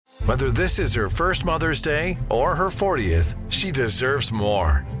Whether this is her first Mother's Day or her 40th, she deserves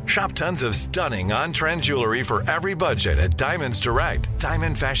more. Shop tons of stunning on-trend jewelry for every budget at Diamonds Direct.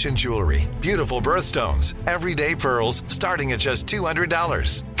 Diamond fashion jewelry, beautiful birthstones, everyday pearls starting at just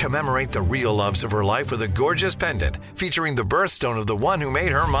 $200. Commemorate the real loves of her life with a gorgeous pendant featuring the birthstone of the one who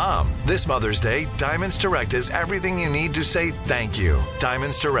made her mom. This Mother's Day, Diamonds Direct is everything you need to say thank you.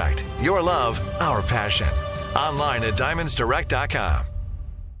 Diamonds Direct. Your love, our passion. Online at diamondsdirect.com.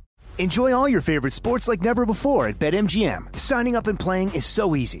 Enjoy all your favorite sports like never before at BetMGM. Signing up and playing is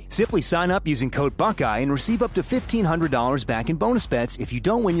so easy. Simply sign up using code Buckeye and receive up to $1,500 back in bonus bets if you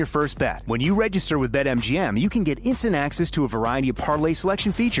don't win your first bet. When you register with BetMGM, you can get instant access to a variety of parlay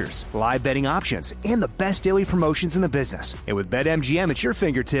selection features, live betting options, and the best daily promotions in the business. And with BetMGM at your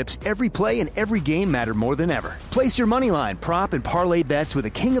fingertips, every play and every game matter more than ever. Place your moneyline, prop, and parlay bets with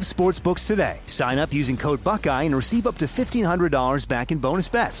the king of sportsbooks today. Sign up using code Buckeye and receive up to $1,500 back in bonus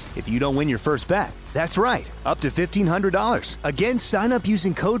bets if you don't win your first bet. That's right, up to $1,500. Again, sign up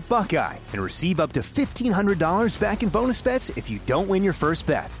using code Buckeye and receive up to $1,500 back in bonus bets if you don't win your first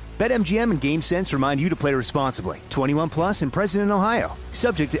bet. BetMGM and GameSense remind you to play responsibly. 21 plus and present in Ohio.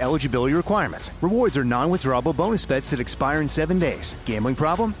 Subject to eligibility requirements. Rewards are non-withdrawable bonus bets that expire in 7 days. Gambling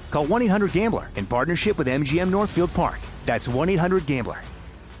problem? Call 1-800-GAMBLER in partnership with MGM Northfield Park. That's 1-800-GAMBLER.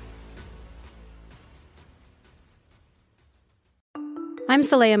 I'm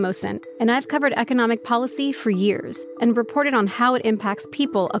Saleha Mohsin, and I've covered economic policy for years and reported on how it impacts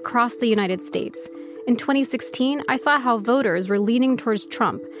people across the United States. In 2016, I saw how voters were leaning towards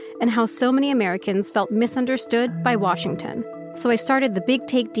Trump and how so many Americans felt misunderstood by Washington. So I started The Big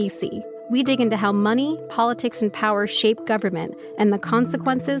Take DC. We dig into how money, politics, and power shape government and the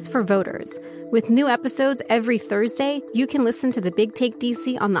consequences for voters. With new episodes every Thursday, you can listen to The Big Take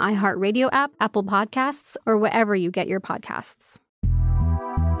DC on the iHeartRadio app, Apple Podcasts, or wherever you get your podcasts.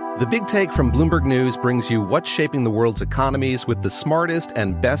 The Big Take from Bloomberg News brings you what's shaping the world's economies with the smartest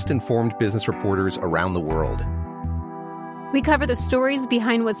and best-informed business reporters around the world. We cover the stories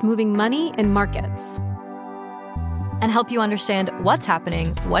behind what's moving money and markets. And help you understand what's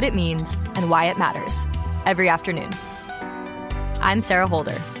happening, what it means, and why it matters. Every afternoon. I'm Sarah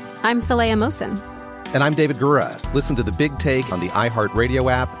Holder. I'm Saleha Mohsin. And I'm David Gura. Listen to The Big Take on the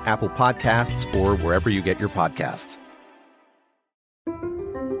iHeartRadio app, Apple Podcasts, or wherever you get your podcasts.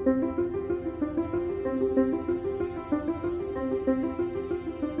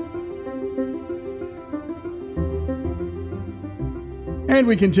 And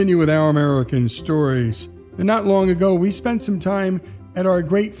we continue with Our American Stories. And not long ago, we spent some time at our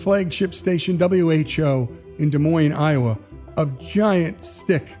great flagship station, WHO, in Des Moines, Iowa, a giant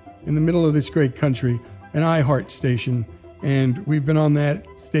stick in the middle of this great country, an iHeart station. And we've been on that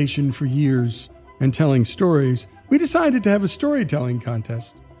station for years and telling stories. We decided to have a storytelling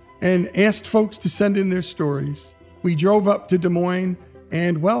contest and asked folks to send in their stories. We drove up to Des Moines,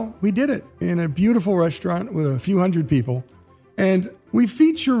 and, well, we did it in a beautiful restaurant with a few hundred people. And we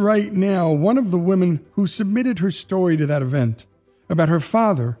feature right now one of the women who submitted her story to that event about her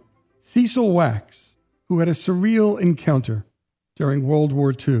father, Cecil Wax, who had a surreal encounter during World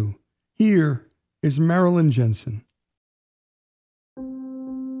War II. Here is Marilyn Jensen.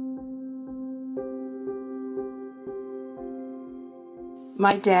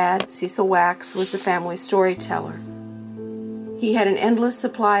 My dad, Cecil Wax, was the family storyteller. He had an endless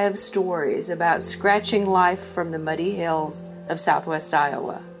supply of stories about scratching life from the muddy hills of southwest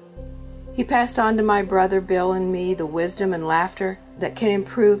Iowa. He passed on to my brother Bill and me the wisdom and laughter that can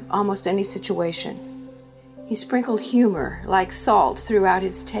improve almost any situation. He sprinkled humor like salt throughout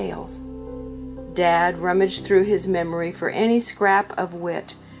his tales. Dad rummaged through his memory for any scrap of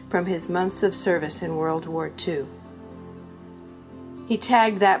wit from his months of service in World War II. He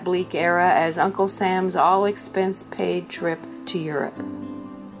tagged that bleak era as Uncle Sam's all-expense-paid trip to Europe.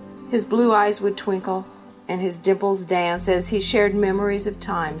 His blue eyes would twinkle and his dimples dance as he shared memories of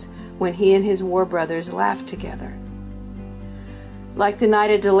times when he and his war brothers laughed together. Like the night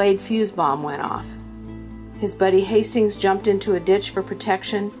a delayed fuse bomb went off. His buddy Hastings jumped into a ditch for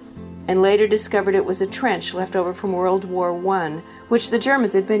protection and later discovered it was a trench left over from World War I, which the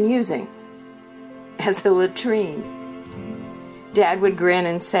Germans had been using as a latrine. Dad would grin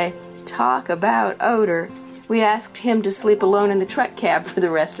and say, "Talk about odor." We asked him to sleep alone in the truck cab for the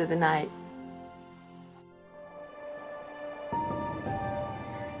rest of the night.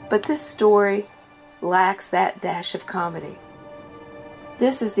 But this story lacks that dash of comedy.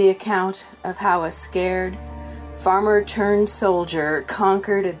 This is the account of how a scared farmer-turned-soldier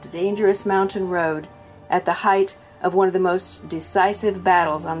conquered a dangerous mountain road at the height of one of the most decisive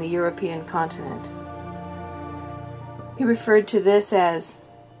battles on the European continent. He referred to this as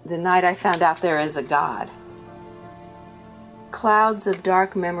the night I found out there is a God. Clouds of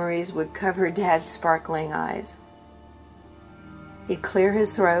dark memories would cover Dad's sparkling eyes. He'd clear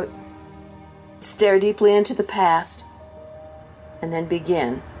his throat, stare deeply into the past, and then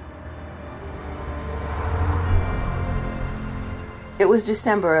begin. It was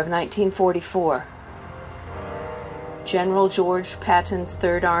December of 1944. General George Patton's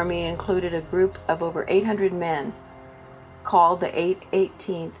Third Army included a group of over 800 men called the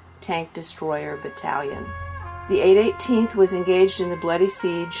 818th Tank Destroyer Battalion. The 818th was engaged in the bloody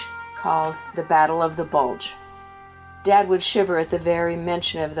siege called the Battle of the Bulge. Dad would shiver at the very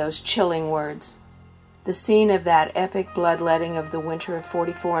mention of those chilling words. The scene of that epic bloodletting of the winter of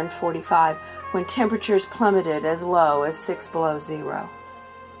 44 and 45, when temperatures plummeted as low as 6 below zero.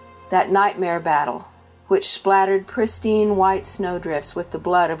 That nightmare battle, which splattered pristine white snowdrifts with the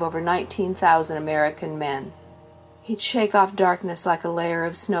blood of over 19,000 American men. He'd shake off darkness like a layer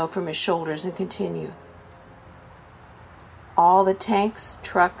of snow from his shoulders and continue. All the tanks,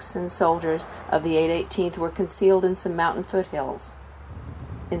 trucks, and soldiers of the 818th were concealed in some mountain foothills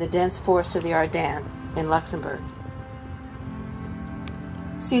in the dense forest of the Ardennes in Luxembourg.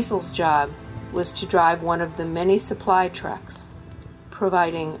 Cecil's job was to drive one of the many supply trucks,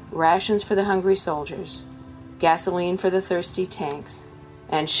 providing rations for the hungry soldiers, gasoline for the thirsty tanks,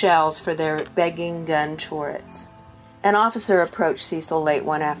 and shells for their begging gun turrets. An officer approached Cecil late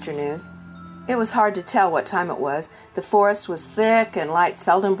one afternoon. It was hard to tell what time it was. The forest was thick and light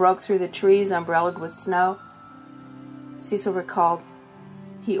seldom broke through the trees umbrellaed with snow. Cecil recalled,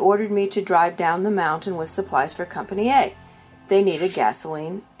 "He ordered me to drive down the mountain with supplies for Company A. They needed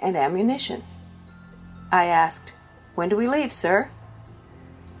gasoline and ammunition." I asked, "When do we leave, sir?"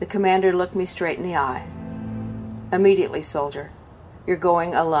 The commander looked me straight in the eye. "Immediately, soldier. You're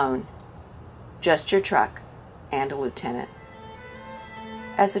going alone. Just your truck and a lieutenant."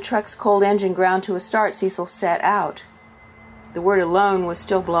 As the truck's cold engine ground to a start, Cecil set out. The word alone was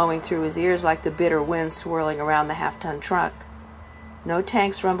still blowing through his ears like the bitter wind swirling around the half-ton truck. No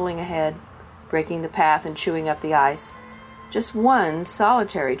tanks rumbling ahead, breaking the path and chewing up the ice. Just one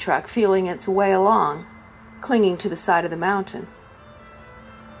solitary truck feeling its way along, clinging to the side of the mountain.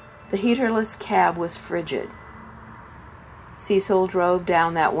 The heaterless cab was frigid. Cecil drove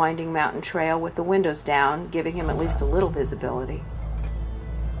down that winding mountain trail with the windows down, giving him at least a little visibility.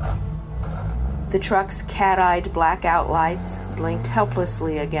 The truck's cat-eyed blackout lights blinked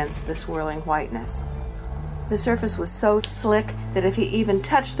helplessly against the swirling whiteness. The surface was so slick that if he even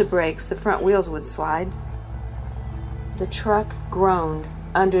touched the brakes, the front wheels would slide. The truck groaned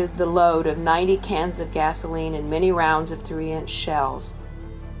under the load of 90 cans of gasoline and many rounds of 3-inch shells.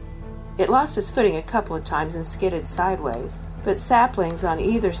 It lost its footing a couple of times and skidded sideways, but saplings on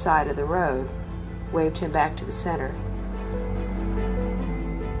either side of the road waved him back to the center.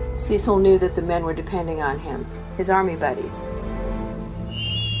 Cecil knew that the men were depending on him, his army buddies.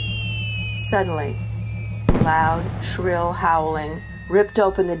 Suddenly, loud, shrill howling ripped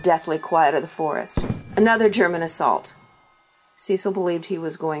open the deathly quiet of the forest. Another German assault. Cecil believed he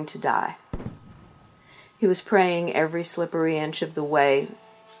was going to die. He was praying every slippery inch of the way,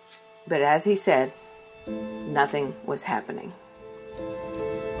 but as he said, nothing was happening.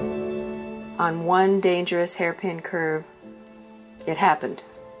 On one dangerous hairpin curve, it happened.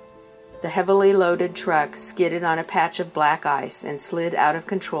 The heavily loaded truck skidded on a patch of black ice and slid out of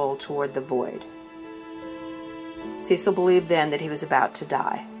control toward the void. Cecil believed then that he was about to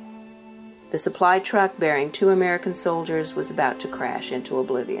die. The supply truck bearing 2 American soldiers was about to crash into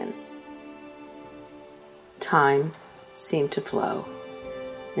oblivion. Time seemed to flow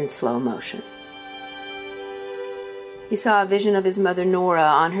in slow motion. He saw a vision of his mother Nora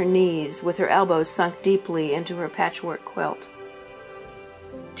on her knees with her elbows sunk deeply into her patchwork quilt.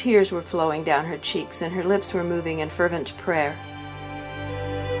 Tears were flowing down her cheeks and her lips were moving in fervent prayer.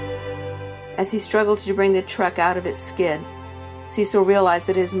 As he struggled to bring the truck out of its skid, Cecil realized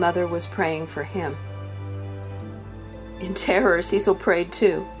that his mother was praying for him. In terror, Cecil prayed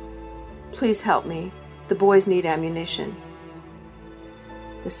too. "Please help me. The boys need ammunition."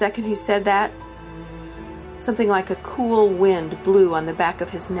 The second he said that, something like a cool wind blew on the back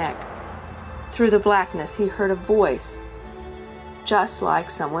of his neck. Through the blackness, he heard a voice, just like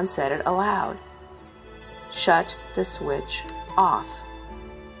someone said it aloud. "Shut the switch off."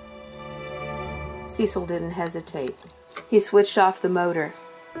 Cecil didn't hesitate. He switched off the motor.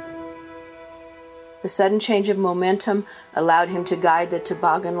 The sudden change of momentum allowed him to guide the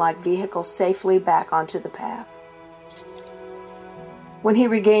toboggan-like vehicle safely back onto the path. When he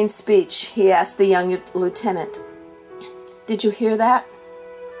regained speech, he asked the young lieutenant, "Did you hear that?"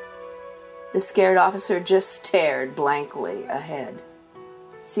 The scared officer just stared blankly ahead.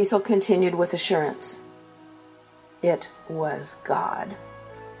 Cecil continued with assurance. It was God.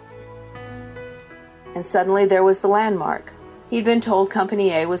 And suddenly there was the landmark. He'd been told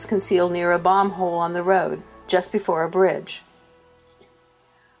Company A was concealed near a bomb hole on the road, just before a bridge.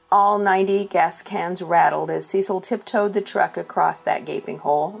 All 90 gas cans rattled as Cecil tiptoed the truck across that gaping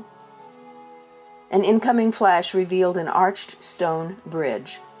hole. An incoming flash revealed an arched stone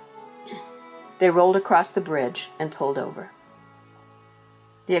bridge. They rolled across the bridge and pulled over.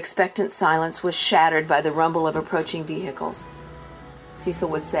 The expectant silence was shattered by the rumble of approaching vehicles. Cecil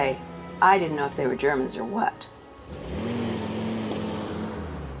would say, "I didn't know if they were Germans or what."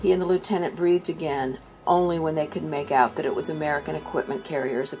 He and the lieutenant breathed again, only when they could make out that it was American equipment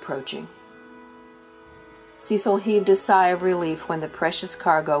carriers approaching. Cecil heaved a sigh of relief when the precious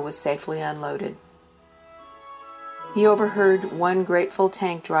cargo was safely unloaded. He overheard one grateful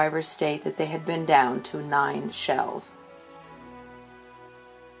tank driver state that they had been down to 9 shells.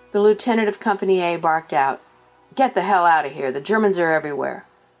 The lieutenant of Company A barked out, "Get the hell out of here, the Germans are everywhere,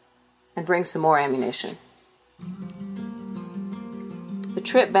 and bring some more ammunition." The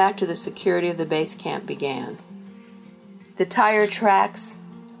trip back to the security of the base camp began. The tire tracks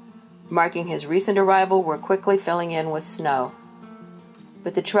marking his recent arrival were quickly filling in with snow,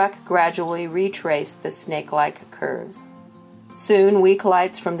 but the truck gradually retraced the snake-like curves. Soon, weak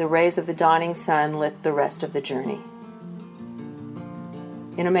lights from the rays of the dawning sun lit the rest of the journey.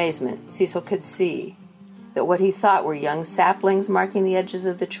 In amazement, Cecil could see that what he thought were young saplings marking the edges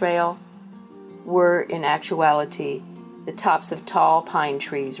of the trail were, in actuality, the tops of tall pine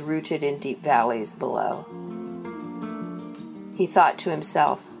trees rooted in deep valleys below. He thought to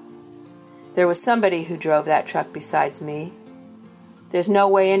himself, "There was somebody who drove that truck besides me. There's no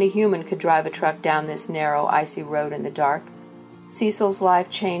way any human could drive a truck down this narrow, icy road in the dark." Cecil's life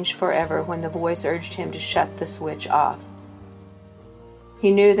changed forever when the voice urged him to shut the switch off. He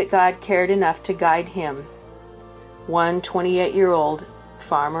knew that God cared enough to guide him, one 28-year-old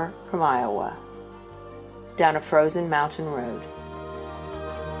farmer from Iowa, down a frozen mountain road.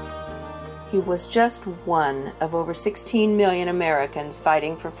 He was just one of over 16 million Americans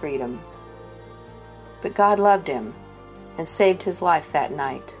fighting for freedom. But God loved him and saved his life that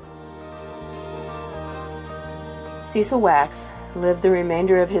night. Cecil Wax lived the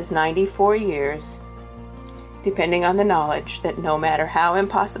remainder of his 94 years, depending on the knowledge that no matter how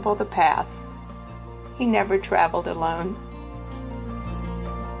impossible the path, he never traveled alone.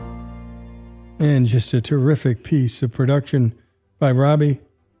 And just a terrific piece of production by Robbie,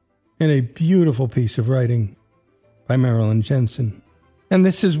 and a beautiful piece of writing by Marilyn Jensen. And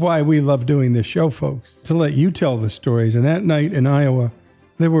this is why we love doing this show, folks, to let you tell the stories. And that night in Iowa,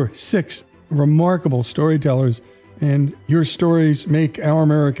 there were 6 remarkable storytellers, and your stories make Our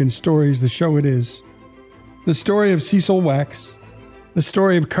American Stories the show it is. The story of Cecil Wax, the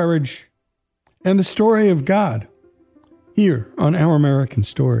story of courage, and the story of God, here on Our American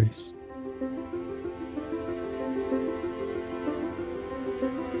Stories.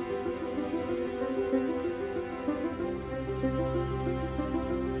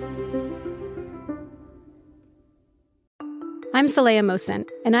 I'm Saleha Mohsin,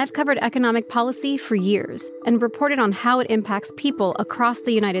 and I've covered economic policy for years and reported on how it impacts people across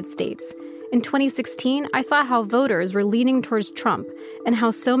the United States. In 2016, I saw how voters were leaning towards Trump and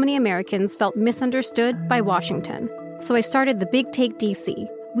how so many Americans felt misunderstood by Washington. So I started The Big Take DC.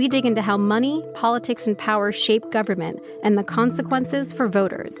 We dig into how money, politics, and power shape government and the consequences for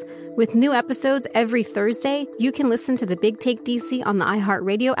voters. With new episodes every Thursday, you can listen to The Big Take DC on the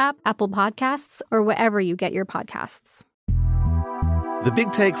iHeartRadio app, Apple Podcasts, or wherever you get your podcasts. The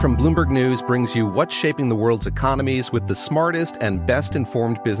Big Take from Bloomberg News brings you what's shaping the world's economies with the smartest and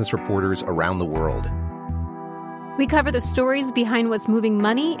best-informed business reporters around the world. We cover the stories behind what's moving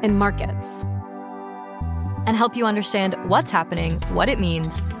money and markets, and help you understand what's happening, what it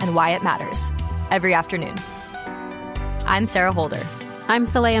means, and why it matters every afternoon. I'm Sarah Holder. I'm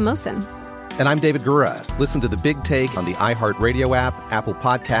Saleha Mohsin. And I'm David Gura. Listen to The Big Take on the iHeartRadio app, Apple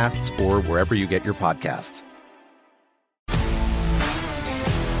Podcasts, or wherever you get your podcasts.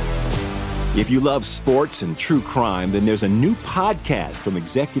 If you love sports and true crime, then there's a new podcast from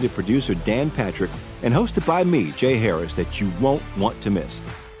executive producer Dan Patrick and hosted by me, Jay Harris, that you won't want to miss.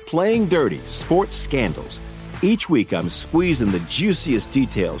 Playing Dirty: Sports Scandals. Each week, I'm squeezing the juiciest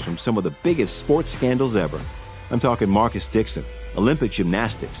details from some of the biggest sports scandals ever. I'm talking Marcus Dixon, Olympic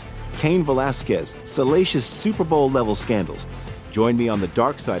gymnastics, Cain Velasquez, salacious Super Bowl-level scandals. Join me on the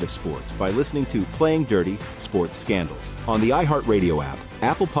dark side of sports by listening to Playing Dirty: Sports Scandals on the iHeartRadio app,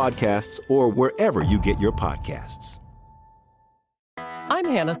 Apple Podcasts, or wherever you get your podcasts. I'm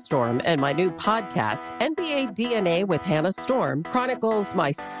Hannah Storm, and my new podcast, NBA DNA with Hannah Storm, chronicles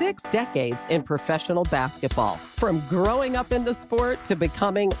my 6 decades in professional basketball. From growing up in the sport to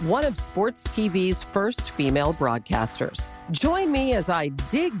becoming one of sports TV's first female broadcasters. Join me as I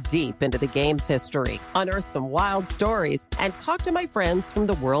dig deep into the game's history, unearth some wild stories, and talk to my friends from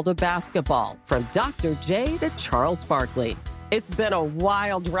the world of basketball, from Dr. J to Charles Barkley. It's been a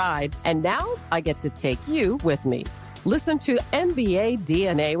wild ride, and now I get to take you with me. Listen to NBA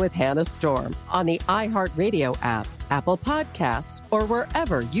DNA with Hannah Storm on the iHeartRadio app, Apple Podcasts, or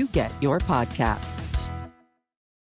wherever you get your podcasts.